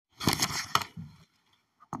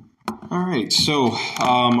All right, so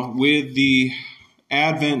with the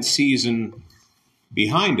Advent season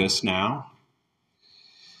behind us now,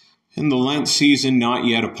 and the Lent season not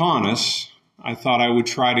yet upon us, I thought I would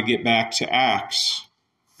try to get back to Acts,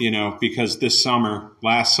 because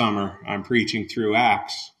last summer, I'm preaching through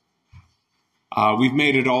Acts. We've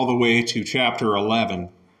made it all the way to chapter 11.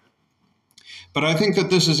 But I think that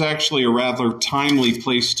this is actually a rather timely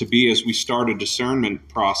place to be as we start a discernment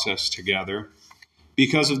process together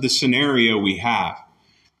because of the scenario we have,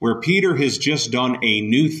 where Peter has just done a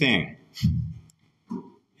new thing.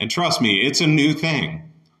 And trust me, it's a new thing.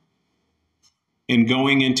 In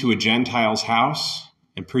going into a Gentile's house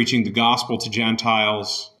and preaching the gospel to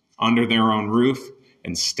Gentiles under their own roof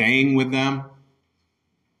and staying with them.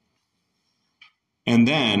 And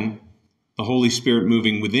then the Holy Spirit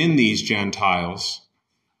moving within these Gentiles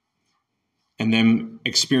and them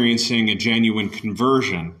experiencing a genuine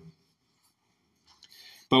conversion.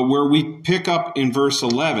 But where we pick up in verse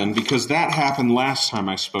 11, because that happened last time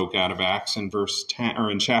I spoke out of Acts in verse 10 or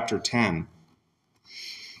in chapter 10.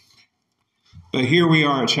 But here we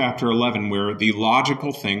are at chapter 11, where the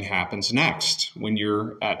logical thing happens next when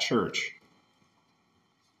you're at church.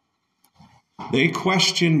 They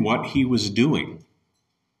question what he was doing.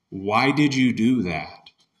 Why did you do that?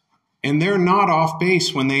 And they're not off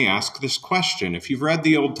base when they ask this question. If you've read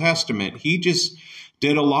the Old Testament, he just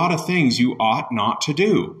did a lot of things you ought not to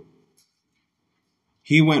do.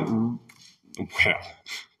 He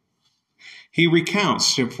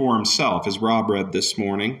recounts for himself, as Rob read this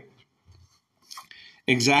morning,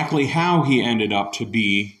 exactly how he ended up to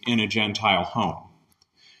be in a Gentile home.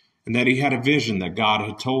 And that he had a vision that God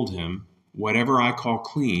had told him, whatever I call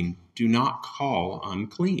clean, do not call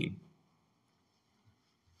unclean.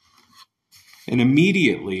 And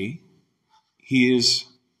immediately he's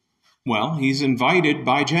invited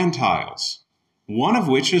by Gentiles, one of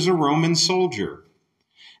which is a Roman soldier.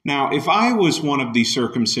 Now, if I was one of the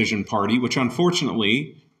circumcision party, which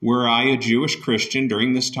unfortunately, were I a Jewish Christian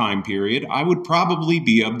during this time period, I would probably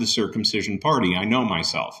be of the circumcision party. I know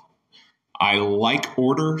myself. I like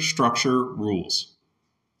order, structure, rules.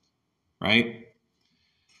 Right?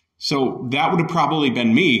 So that would have probably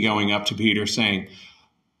been me going up to Peter saying,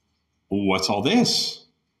 what's all this?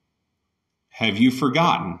 Have you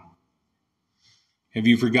forgotten? Have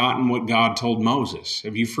you forgotten what God told Moses?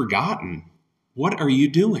 Have you forgotten? What are you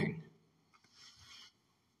doing?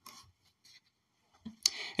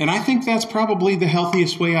 And I think that's probably the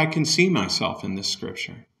healthiest way I can see myself in this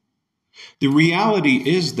scripture. The reality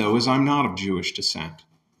is, though, is I'm not of Jewish descent.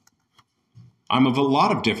 I'm of a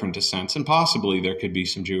lot of different descents, and possibly there could be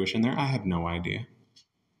some Jewish in there. I have no idea.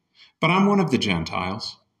 But I'm one of the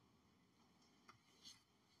Gentiles.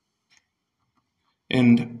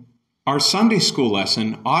 And our Sunday school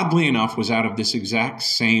lesson, oddly enough, was out of this exact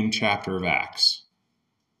same chapter of Acts.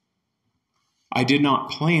 I did not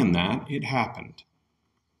plan that. It happened.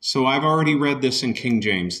 So I've already read this in King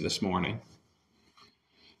James this morning,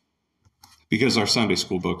 because our Sunday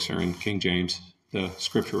school books are in King James, the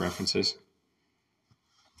scripture references.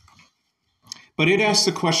 But it asks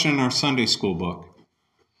the question in our Sunday school book,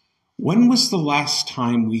 when was the last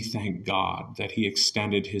time we thanked God that he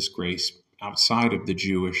extended his grace outside of the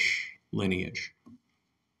Jewish lineage?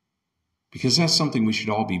 Because that's something we should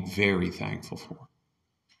all be very thankful for.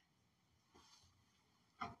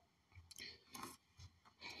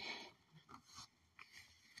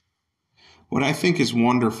 What I think is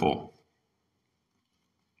wonderful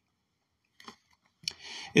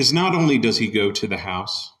is not only does he go to the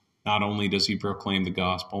house, not only does he proclaim the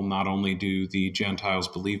gospel, not only do the Gentiles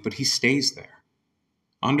believe, but he stays there,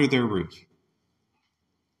 under their roof.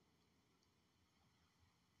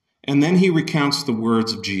 And then he recounts the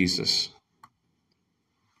words of Jesus,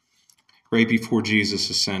 right before Jesus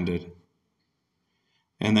ascended.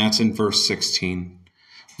 And that's in verse 16.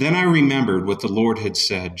 Then I remembered what the Lord had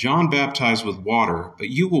said, John baptized with water, but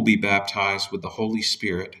you will be baptized with the Holy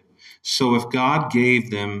Spirit. So if God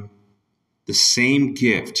gave them the same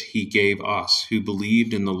gift he gave us who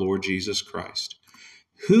believed in the Lord Jesus Christ,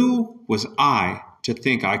 who was I to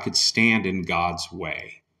think I could stand in God's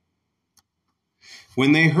way?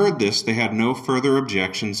 When they heard this, they had no further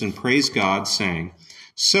objections and praised God, saying,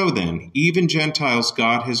 So then, even Gentiles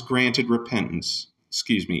God has granted repentance.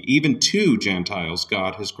 Even to Gentiles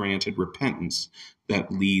God has granted repentance that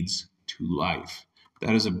leads to life.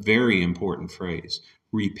 That is a very important phrase.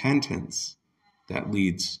 Repentance that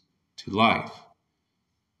leads to life.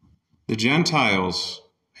 The Gentiles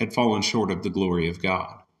had fallen short of the glory of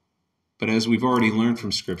God. But as we've already learned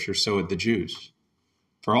from Scripture, so had the Jews.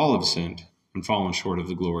 For all have sinned and fallen short of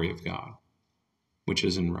the glory of God, which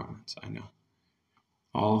is in Romans, I know.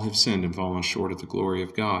 All have sinned and fallen short of the glory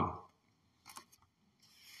of God.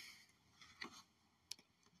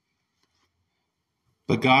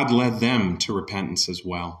 But God led them to repentance as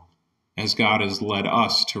well, as God has led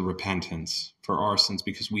us to repentance for our sins,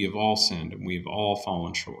 because we have all sinned and we have all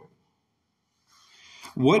fallen short.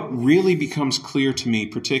 What really becomes clear to me,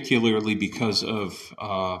 particularly because of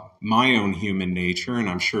my own human nature, and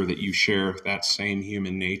I'm sure that you share that same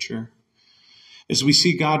human nature, is we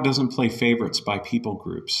see God doesn't play favorites by people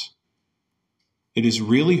groups. It is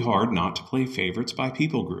really hard not to play favorites by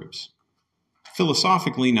people groups.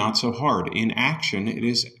 Philosophically, not so hard. In action, it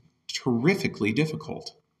is terrifically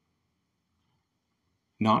difficult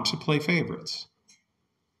not to play favorites.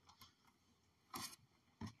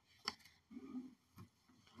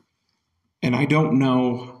 And I don't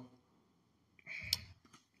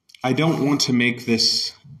want to make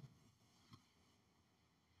this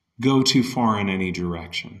go too far in any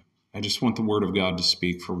direction. I just want the Word of God to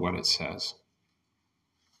speak for what it says.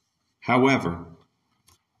 However,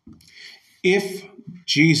 if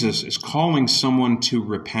Jesus is calling someone to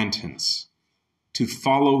repentance, to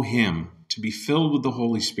follow him, to be filled with the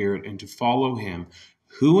Holy Spirit and to follow him,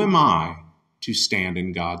 who am I to stand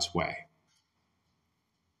in God's way?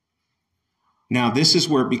 Now, this is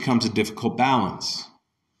where it becomes a difficult balance.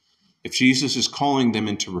 If Jesus is calling them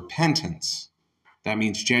into repentance, that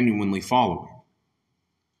means genuinely following.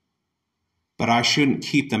 But I shouldn't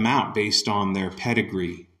keep them out based on their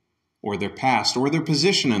pedigree or their past or their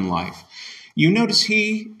position in life. You notice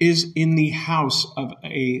he is in the house of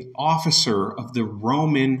an officer of the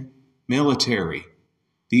Roman military,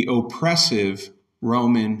 the oppressive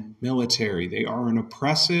Roman military. They are an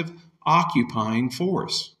oppressive, occupying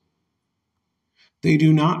force. They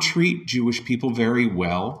do not treat Jewish people very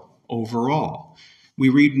well overall. We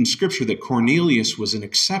read in Scripture that Cornelius was an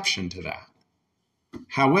exception to that.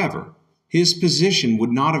 However, his position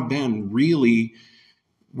would not have been really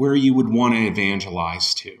where you would want to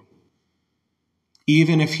evangelize to.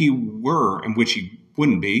 Even if he were, and which he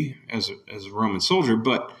wouldn't be as a Roman soldier,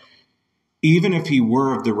 but even if he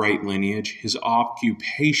were of the right lineage, his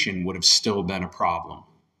occupation would have still been a problem.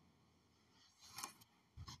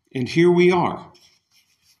 And here we are,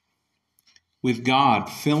 with God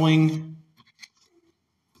filling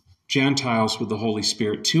Gentiles with the Holy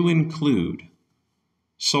Spirit to include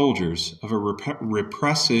soldiers of a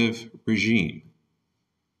repressive regime.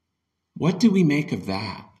 What do we make of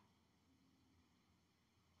that?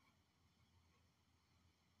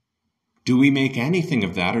 Do we make anything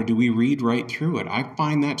of that, or do we read right through it? I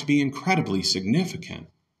find that to be incredibly significant,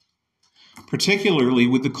 particularly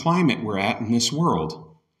with the climate we're at in this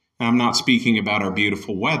world. And I'm not speaking about our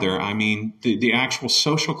beautiful weather. I mean the actual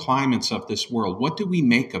social climates of this world. What do we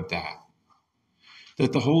make of that?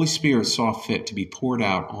 That the Holy Spirit saw fit to be poured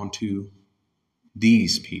out onto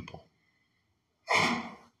these people.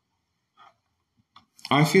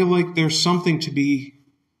 I feel like there's something to be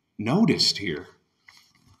noticed here.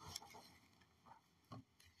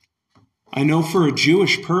 I know for a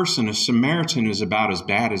Jewish person, a Samaritan is about as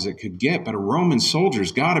bad as it could get, but a Roman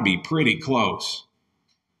soldier's got to be pretty close.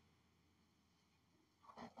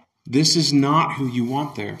 This is not who you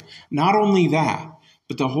want there. Not only that,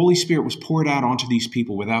 but the Holy Spirit was poured out onto these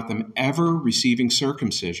people without them ever receiving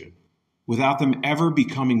circumcision, without them ever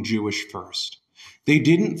becoming Jewish first. They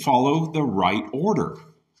didn't follow the right order.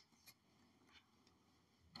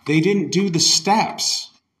 They didn't do the steps.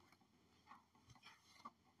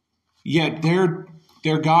 Yet their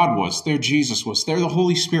God was, their Jesus was, the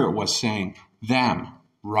Holy Spirit was saying, them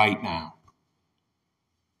right now,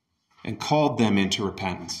 and called them into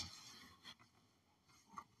repentance.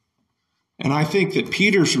 And I think that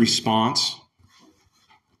Peter's response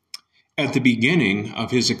at the beginning of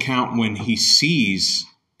his account, when he sees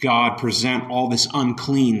God present all this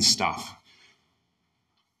unclean stuff,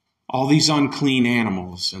 all these unclean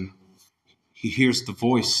animals, and he hears the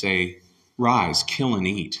voice say, "Rise, kill and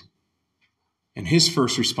eat." And his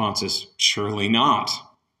first response is, "Surely not.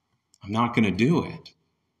 I'm not going to do it.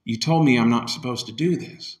 You told me I'm not supposed to do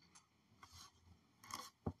this."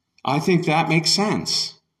 I think that makes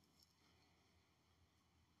sense.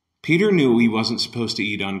 Peter knew he wasn't supposed to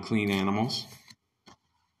eat unclean animals.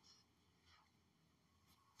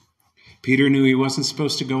 Peter knew he wasn't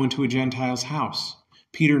supposed to go into a Gentile's house.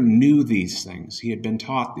 Peter knew these things. He had been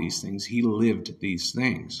taught these things. He lived these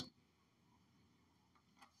things.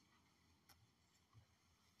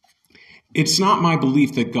 It's not my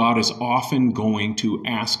belief that God is often going to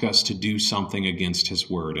ask us to do something against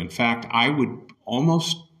his word. In fact, I'd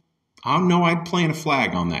plant a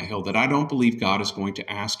flag on that hill that I don't believe God is going to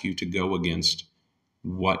ask you to go against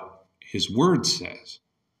what his word says.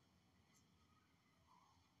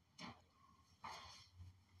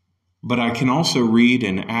 But I can also read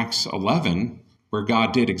in Acts 11 where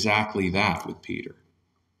God did exactly that with Peter.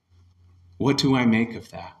 What do I make of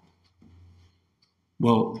that?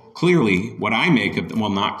 Well, clearly, what I make of, well,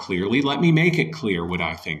 not clearly, let me make it clear what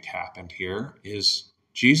I think happened here is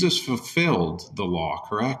Jesus fulfilled the law,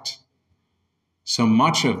 correct? So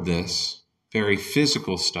much of this very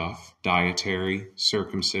physical stuff, dietary,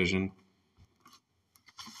 circumcision,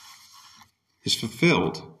 is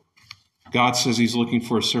fulfilled. God says he's looking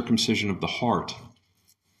for a circumcision of the heart,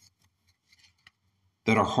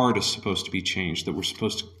 that our heart is supposed to be changed, that we're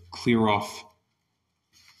supposed to clear off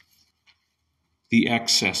the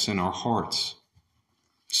excess in our hearts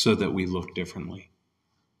so that we look differently.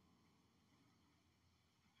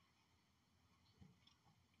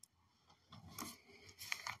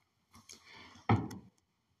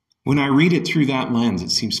 When I read it through that lens,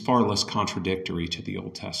 it seems far less contradictory to the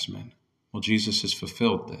Old Testament. Well, Jesus has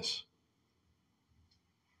fulfilled this.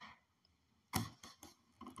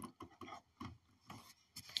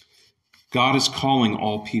 God is calling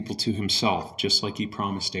all people to himself, just like he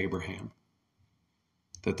promised Abraham,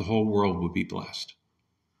 that the whole world would be blessed.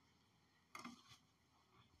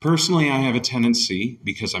 Personally, I have a tendency,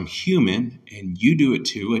 because I'm human, and you do it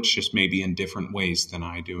too, it's just maybe in different ways than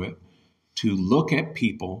I do it, to look at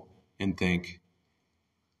people and think,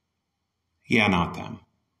 yeah, not them.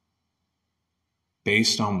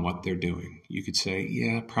 Based on what they're doing, you could say,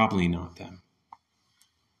 yeah, probably not them.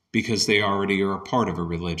 Because they already are a part of a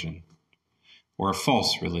religion, or a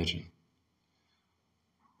false religion,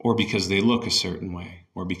 or because they look a certain way,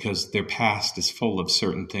 or because their past is full of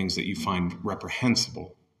certain things that you find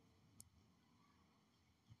reprehensible.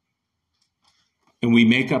 And we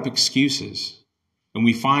make up excuses, and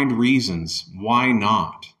we find reasons why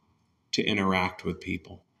not to interact with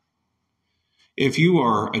people. If you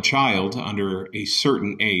are a child under a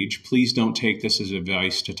certain age, please don't take this as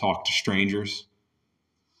advice to talk to strangers.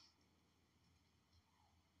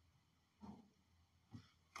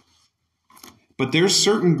 But there's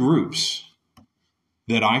certain groups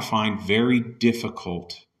that I find very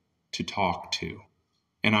difficult to talk to.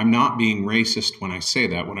 And I'm not being racist when I say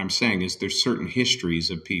that. What I'm saying is there's certain histories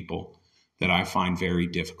of people that I find very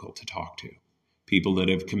difficult to talk to. People that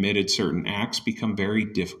have committed certain acts become very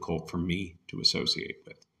difficult for me to associate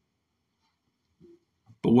with.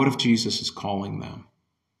 But what if Jesus is calling them?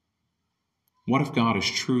 What if God is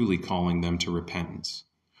truly calling them to repentance?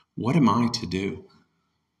 What am I to do?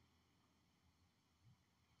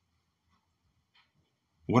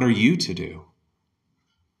 What are you to do?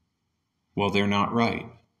 Well, they're not right.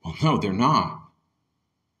 Well, no, they're not.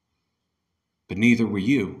 But neither were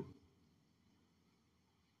you.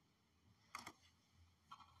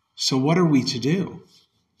 So what are we to do?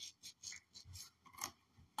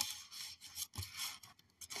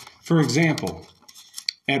 For example,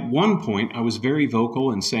 at one point I was very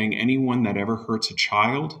vocal in saying anyone that ever hurts a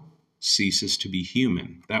child ceases to be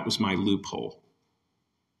human. That was my loophole.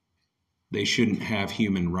 They shouldn't have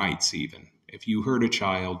human rights even. If you hurt a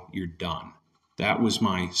child, you're done. That was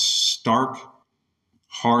my stark,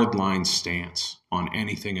 hardline stance on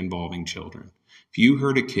anything involving children. If you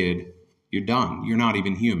hurt a kid, you're done. You're not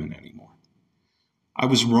even human anymore. I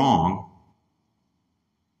was wrong.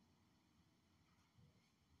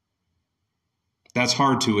 That's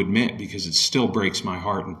hard to admit because it still breaks my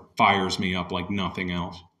heart and fires me up like nothing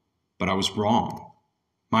else. But I was wrong.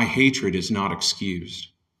 My hatred is not excused.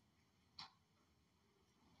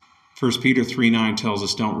 1 Peter 3:9 tells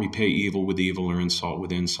us don't repay evil with evil or insult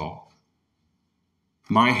with insult.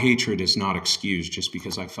 My hatred is not excused just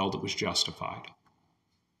because I felt it was justified.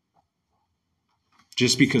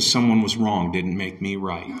 Just because someone was wrong didn't make me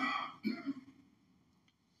right.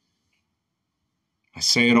 I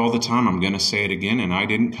say it all the time, I'm going to say it again, and I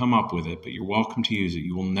didn't come up with it, but you're welcome to use it.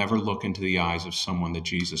 You will never look into the eyes of someone that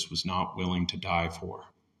Jesus was not willing to die for.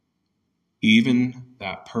 Even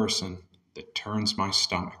that person that turns my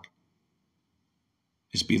stomach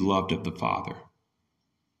is beloved of the Father.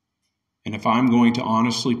 And if I'm going to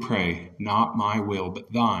honestly pray, not my will,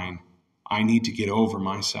 but thine, I need to get over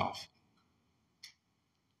myself.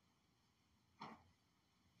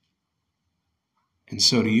 And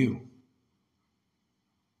so do you.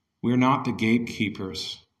 We're not the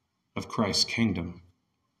gatekeepers of Christ's kingdom.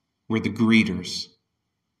 We're the greeters.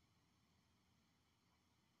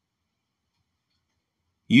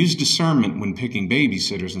 Use discernment when picking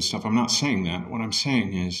babysitters and stuff. I'm not saying that. What I'm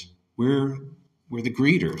saying is we're the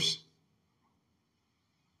greeters.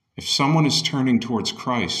 If someone is turning towards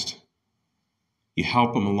Christ, you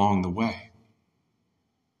help them along the way.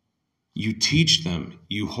 You teach them.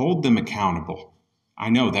 You hold them accountable. I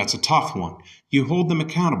know that's a tough one. You hold them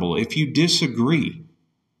accountable. If you disagree,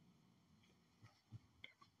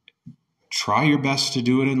 try your best to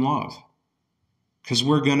do it in love, because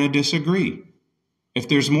we're going to disagree. If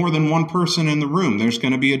there's more than one person in the room, there's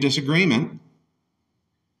going to be a disagreement.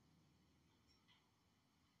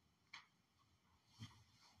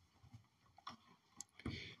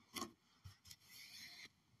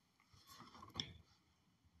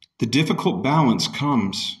 The difficult balance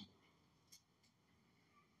comes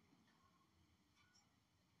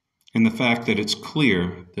in the fact that it's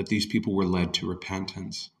clear that these people were led to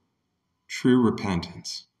repentance, true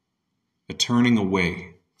repentance, a turning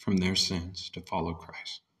away from their sins to follow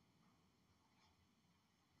Christ.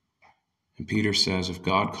 And Peter says, if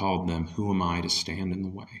God called them, who am I to stand in the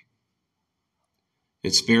way?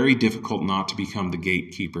 It's very difficult not to become the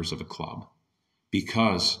gatekeepers of a club,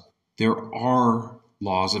 because there are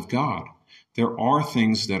laws of God. There are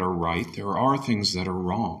things that are right. There are things that are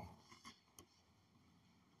wrong.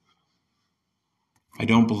 I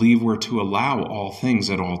don't believe we're to allow all things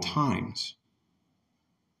at all times.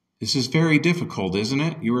 This is very difficult, isn't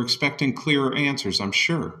it? You were expecting clearer answers, I'm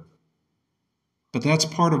sure. But that's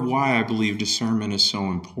part of why I believe discernment is so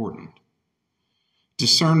important.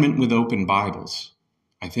 Discernment with open Bibles,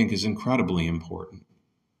 I think, is incredibly important.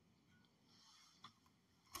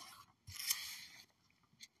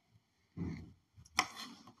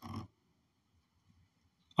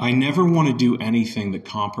 I never want to do anything that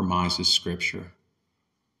compromises Scripture.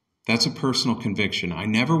 That's a personal conviction. I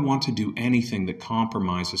never want to do anything that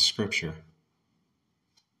compromises Scripture.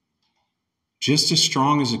 Just as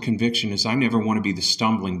strong as a conviction is I never want to be the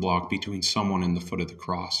stumbling block between someone and the foot of the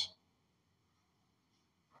cross.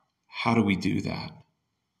 How do we do that?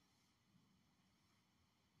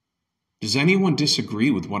 Does anyone disagree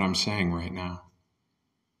with what I'm saying right now?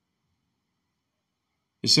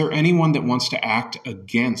 Is there anyone that wants to act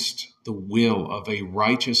against the will of a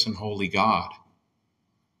righteous and holy God?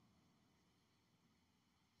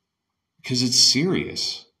 Because it's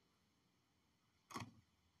serious.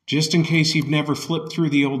 Just in case you've never flipped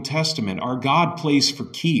through the Old Testament, our God plays for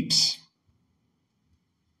keeps.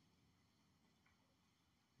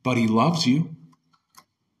 But he loves you.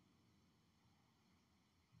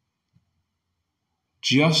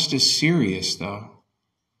 Just as serious, though,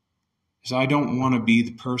 is I don't want to be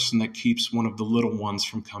the person that keeps one of the little ones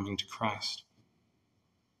from coming to Christ.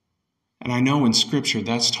 And I know in Scripture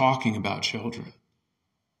that's talking about children.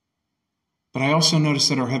 But I also notice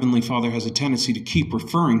that our Heavenly Father has a tendency to keep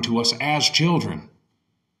referring to us as children.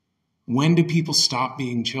 When do people stop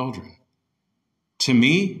being children? To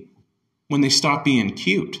me, when they stop being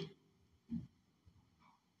cute.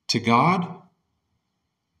 To God,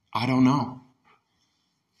 I don't know.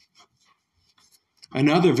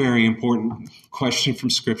 Another very important question from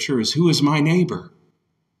Scripture is, who is my neighbor?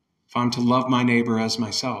 If I'm to love my neighbor as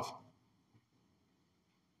myself.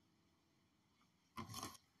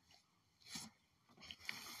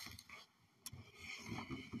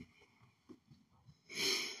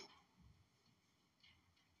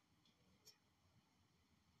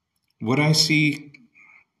 What I see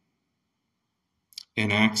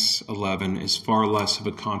in Acts 11 is far less of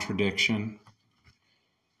a contradiction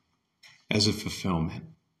as a fulfillment.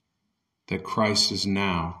 That Christ is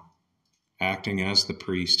now acting as the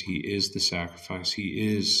priest. He is the sacrifice.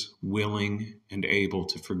 He is willing and able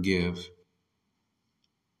to forgive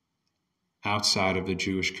outside of the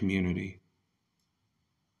Jewish community.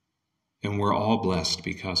 And we're all blessed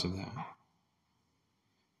because of that.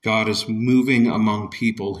 God is moving among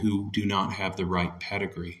people who do not have the right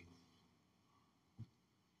pedigree.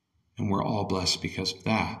 And we're all blessed because of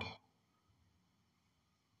that.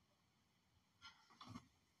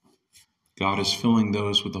 God is filling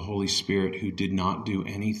those with the Holy Spirit who did not do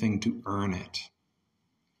anything to earn it.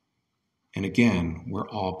 And again, we're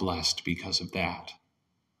all blessed because of that.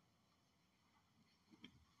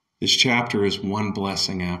 This chapter is one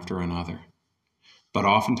blessing after another. But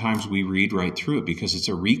oftentimes we read right through it because it's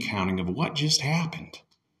a recounting of what just happened.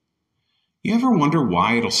 You ever wonder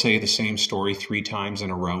why it'll say the same story 3 times in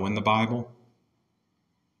a row in the Bible?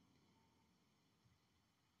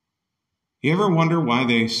 You ever wonder why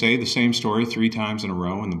they say the same story 3 times in a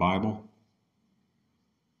row in the Bible?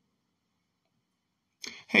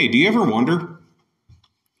 Hey, do you ever wonder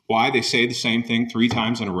why they say the same thing 3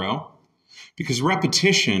 times in a row? Because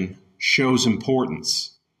repetition shows importance.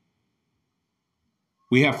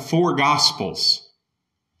 We have 4 Gospels,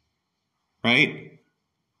 right?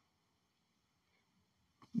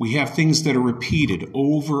 We have things that are repeated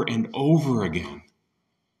over and over again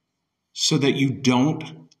so that you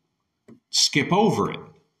don't skip over it.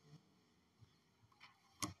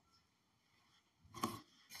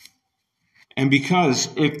 And because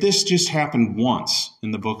if this just happened once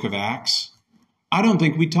in the book of Acts, I don't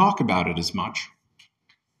think we'd talk about it as much.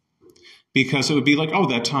 Because it would be like, oh,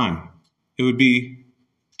 that time. It would be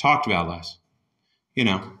talked about less. You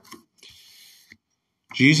know,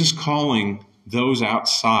 Jesus calling those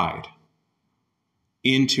outside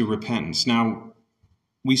into repentance. Now,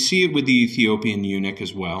 we see it with the Ethiopian eunuch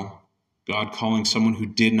as well. God calling someone who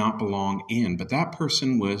did not belong in, but that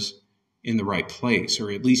person was in the right place, or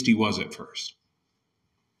at least he was at first.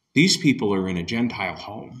 These people are in a Gentile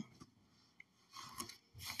home.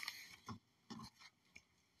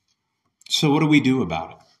 So what do we do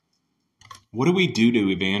about it? What do we do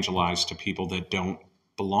to evangelize to people that don't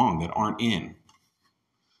belong, that aren't in?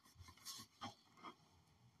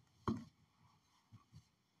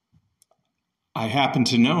 I happen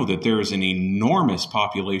to know that there is an enormous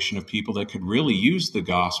population of people that could really use the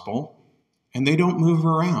gospel, and they don't move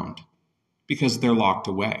around because they're locked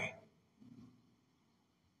away.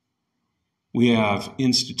 We have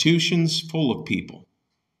institutions full of people,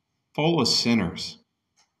 full of sinners,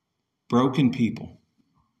 broken people.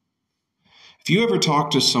 If you ever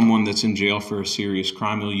talk to someone that's in jail for a serious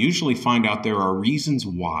crime, you'll usually find out there are reasons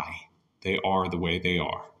why they are the way they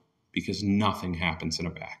are, because nothing happens in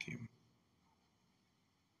a vacuum.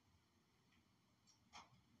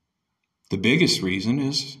 The biggest reason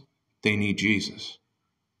is they need Jesus.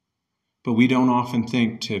 But we don't often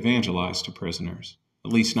think to evangelize to prisoners,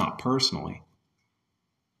 at least not personally,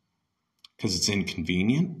 because it's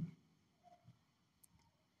inconvenient,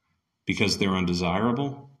 because they're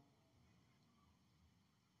undesirable,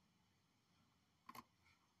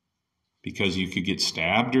 because you could get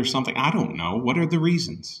stabbed or something. I don't know. What are the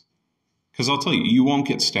reasons? Because I'll tell you, you won't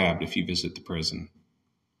get stabbed if you visit the prison,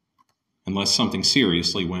 unless something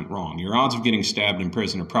seriously went wrong. Your odds of getting stabbed in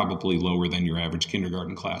prison are probably lower than your average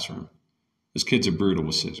kindergarten classroom. Those kids are brutal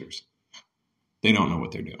with scissors. They don't know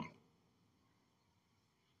what they're doing.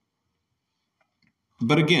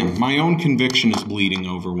 But again, my own conviction is bleeding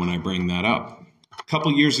over when I bring that up. A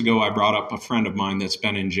couple years ago, I brought up a friend of mine that's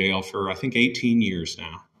been in jail for, I think, 18 years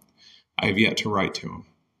now. I have yet to write to him.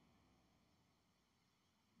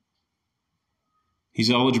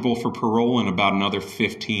 He's eligible for parole in about another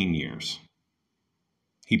 15 years.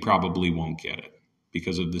 He probably won't get it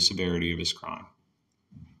because of the severity of his crime.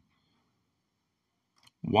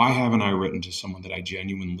 Why haven't I written to someone that I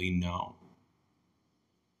genuinely know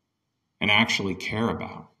and actually care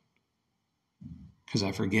about? Because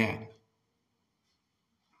I forget.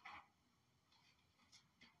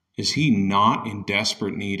 Is he not in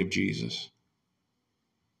desperate need of Jesus?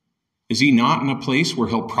 Is he not in a place where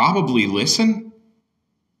he'll probably listen?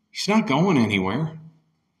 He's not going anywhere.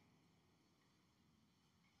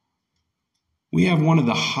 We have one of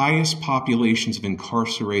the highest populations of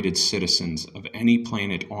incarcerated citizens of any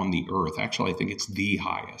planet on the earth. Actually, I think it's the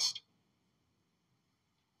highest.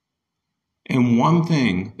 And one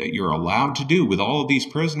thing that you're allowed to do with all of these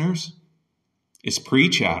prisoners is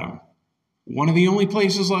preach at them. One of the only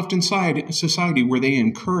places left in society where they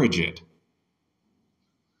encourage it.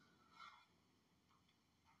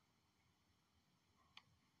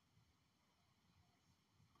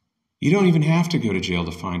 You don't even have to go to jail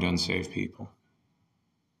to find unsaved people.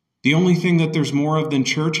 The only thing that there's more of than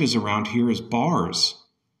churches around here is bars.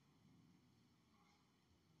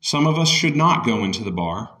 Some of us should not go into the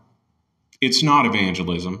bar. It's not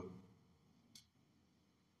evangelism.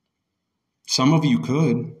 Some of you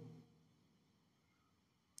could.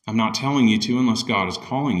 I'm not telling you to unless God is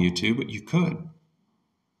calling you to, but you could.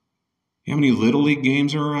 You know how many Little League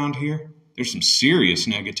games are around here? There's some serious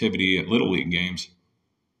negativity at Little League games.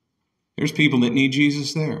 There's people that need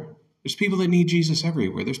Jesus there. There's people that need Jesus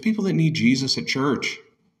everywhere. There's people that need Jesus at church.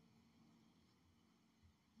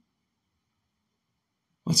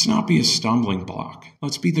 Let's not be a stumbling block.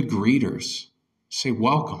 Let's be the greeters. Say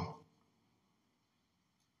welcome.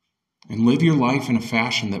 And live your life in a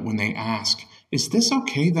fashion that when they ask, is this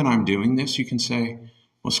okay that I'm doing this? You can say,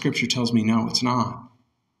 well, Scripture tells me no, it's not.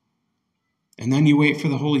 And then you wait for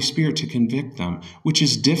the Holy Spirit to convict them, which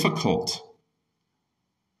is difficult.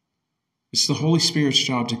 It's the Holy Spirit's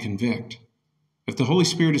job to convict. If the Holy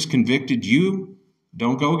Spirit has convicted you,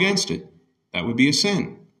 don't go against it. That would be a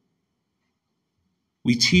sin.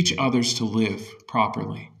 We teach others to live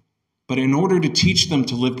properly. But in order to teach them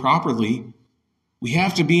to live properly, we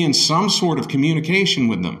have to be in some sort of communication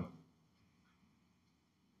with them.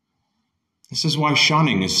 This is why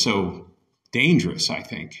shunning is so dangerous, I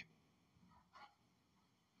think.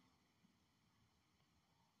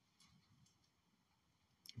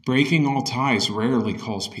 Breaking all ties rarely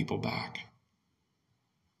calls people back.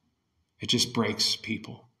 It just breaks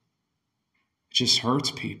people. It just hurts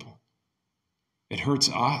people. It hurts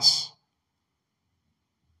us.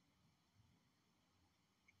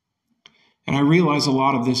 And I realize a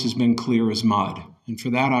lot of this has been clear as mud, and for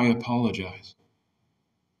that I apologize.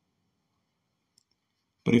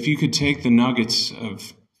 But if you could take the nuggets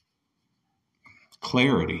of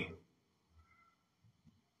clarity,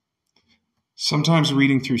 sometimes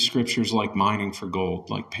reading through scriptures like mining for gold,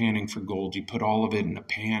 like panning for gold, you put all of it in a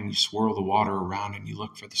pan, you swirl the water around, and you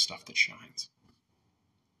look for the stuff that shines,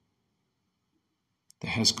 that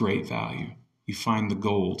has great value. You find the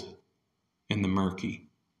gold in the murky.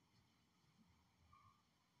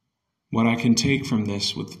 What I can take from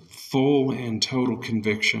this with full and total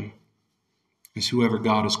conviction is whoever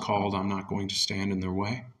God has called, I'm not going to stand in their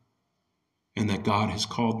way, and that God has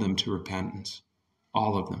called them to repentance,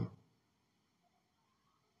 all of them.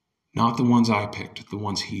 Not the ones I picked, the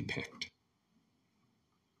ones he picked.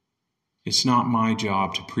 It's not my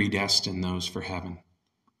job to predestine those for heaven.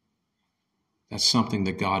 That's something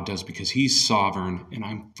that God does because he's sovereign and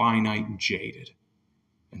I'm finite and jaded.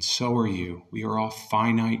 And so are you. We are all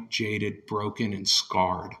finite, jaded, broken, and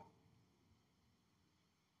scarred.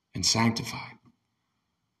 And sanctified.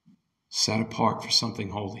 Set apart for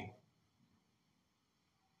something holy.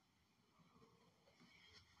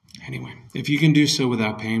 Anyway, if you can do so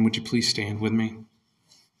without pain, would you please stand with me?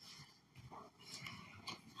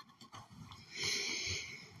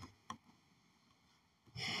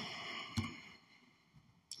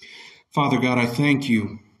 Father God, I thank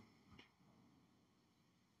you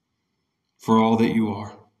for all that you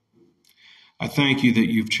are. I thank you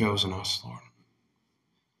that you've chosen us, Lord.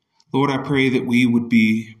 Lord, I pray that we would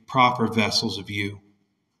be proper vessels of you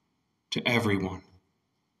to everyone.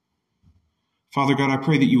 Father God, I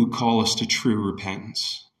pray that you would call us to true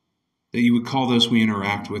repentance, that you would call those we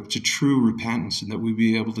interact with to true repentance, and that we'd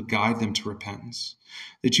be able to guide them to repentance,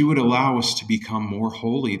 that you would allow us to become more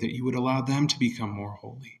holy, that you would allow them to become more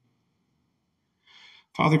holy.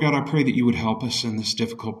 Father God, I pray that you would help us in this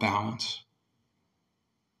difficult balance.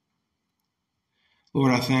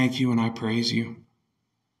 Lord, I thank you and I praise you.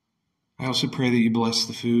 I also pray that you bless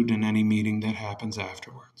the food and any meeting that happens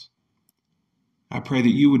afterwards. I pray that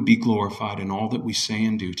you would be glorified in all that we say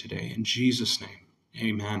and do today. In Jesus' name,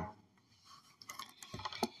 amen.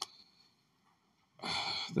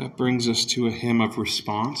 That brings us to a hymn of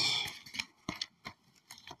response.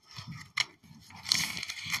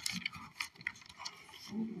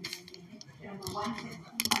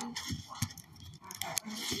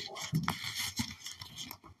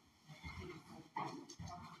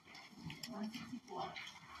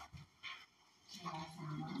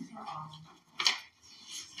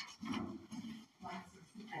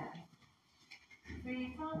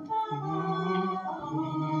 Free from the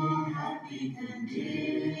happy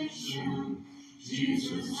condition,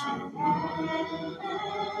 Jesus our God,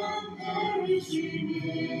 and there is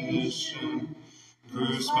remission.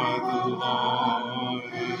 Bruised by the law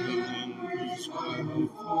and bruised by the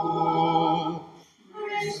fall,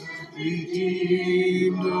 Grace hath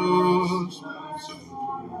redeemed us once and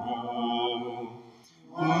for all.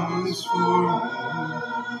 Once for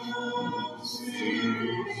all,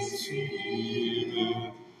 sin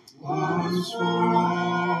received. Once for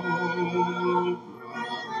all,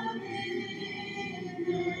 brother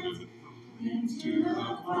believeth. Into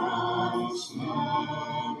the cross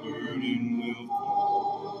the burden will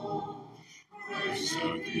fall. Christ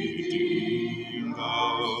hath redeemed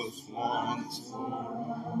us once for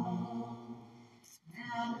all.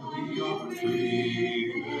 Now we are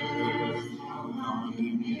free, there's no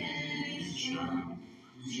condemnation.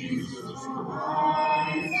 Jesus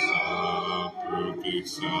provides a perfect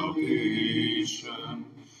salvation.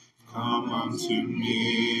 Come unto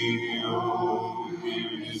me, O hear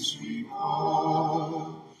his sweet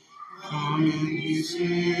call. Come and he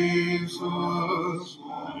saves us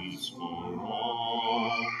once for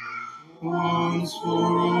all. Once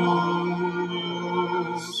for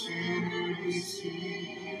all, sinner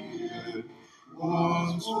received.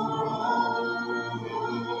 Once for all,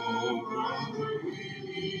 brother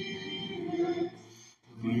believeth.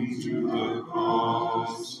 Bring to the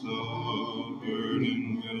cross, the burden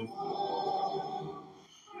will fall.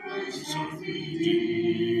 Christ hath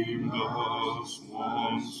redeemed us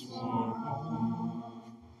once for all.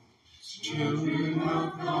 Children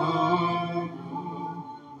of God,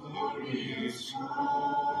 glorious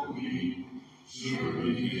calling,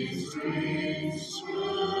 surely his grace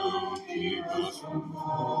will keep us from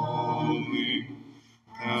falling.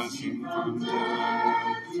 Passing from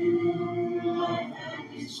death to life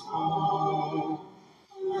at his call.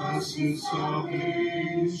 Blessed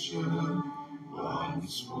salvation,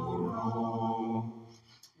 once for all.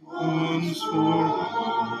 Once for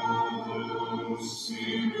all,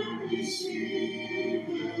 sinner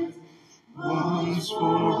receiveth. Once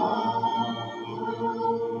for all,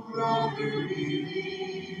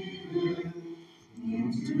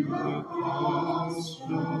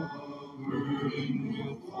 burdened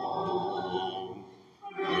with woe,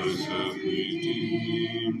 Christ hath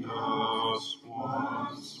redeemed us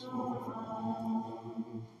once for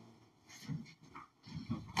all.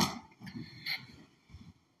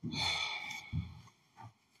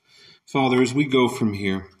 Father, as we go from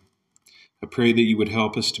here, I pray that you would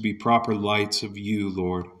help us to be proper lights of you,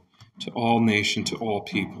 Lord, to all nations, to all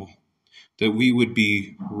people, that we would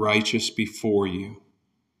be righteous before you,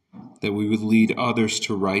 that we would lead others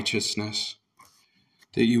to righteousness,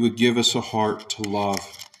 that you would give us a heart to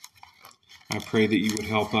love. I pray that you would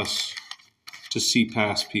help us to see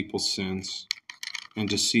past people's sins and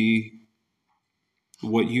to see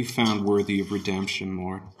what you found worthy of redemption,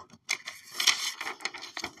 Lord.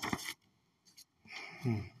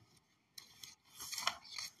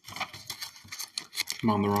 I'm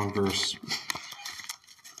on the wrong verse.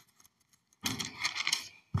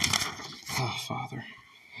 Oh, Father.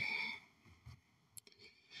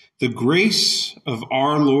 The grace of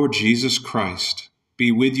our Lord Jesus Christ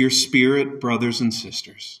be with your spirit, brothers and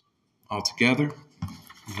sisters. Altogether,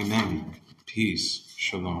 amen. Peace.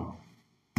 Shalom.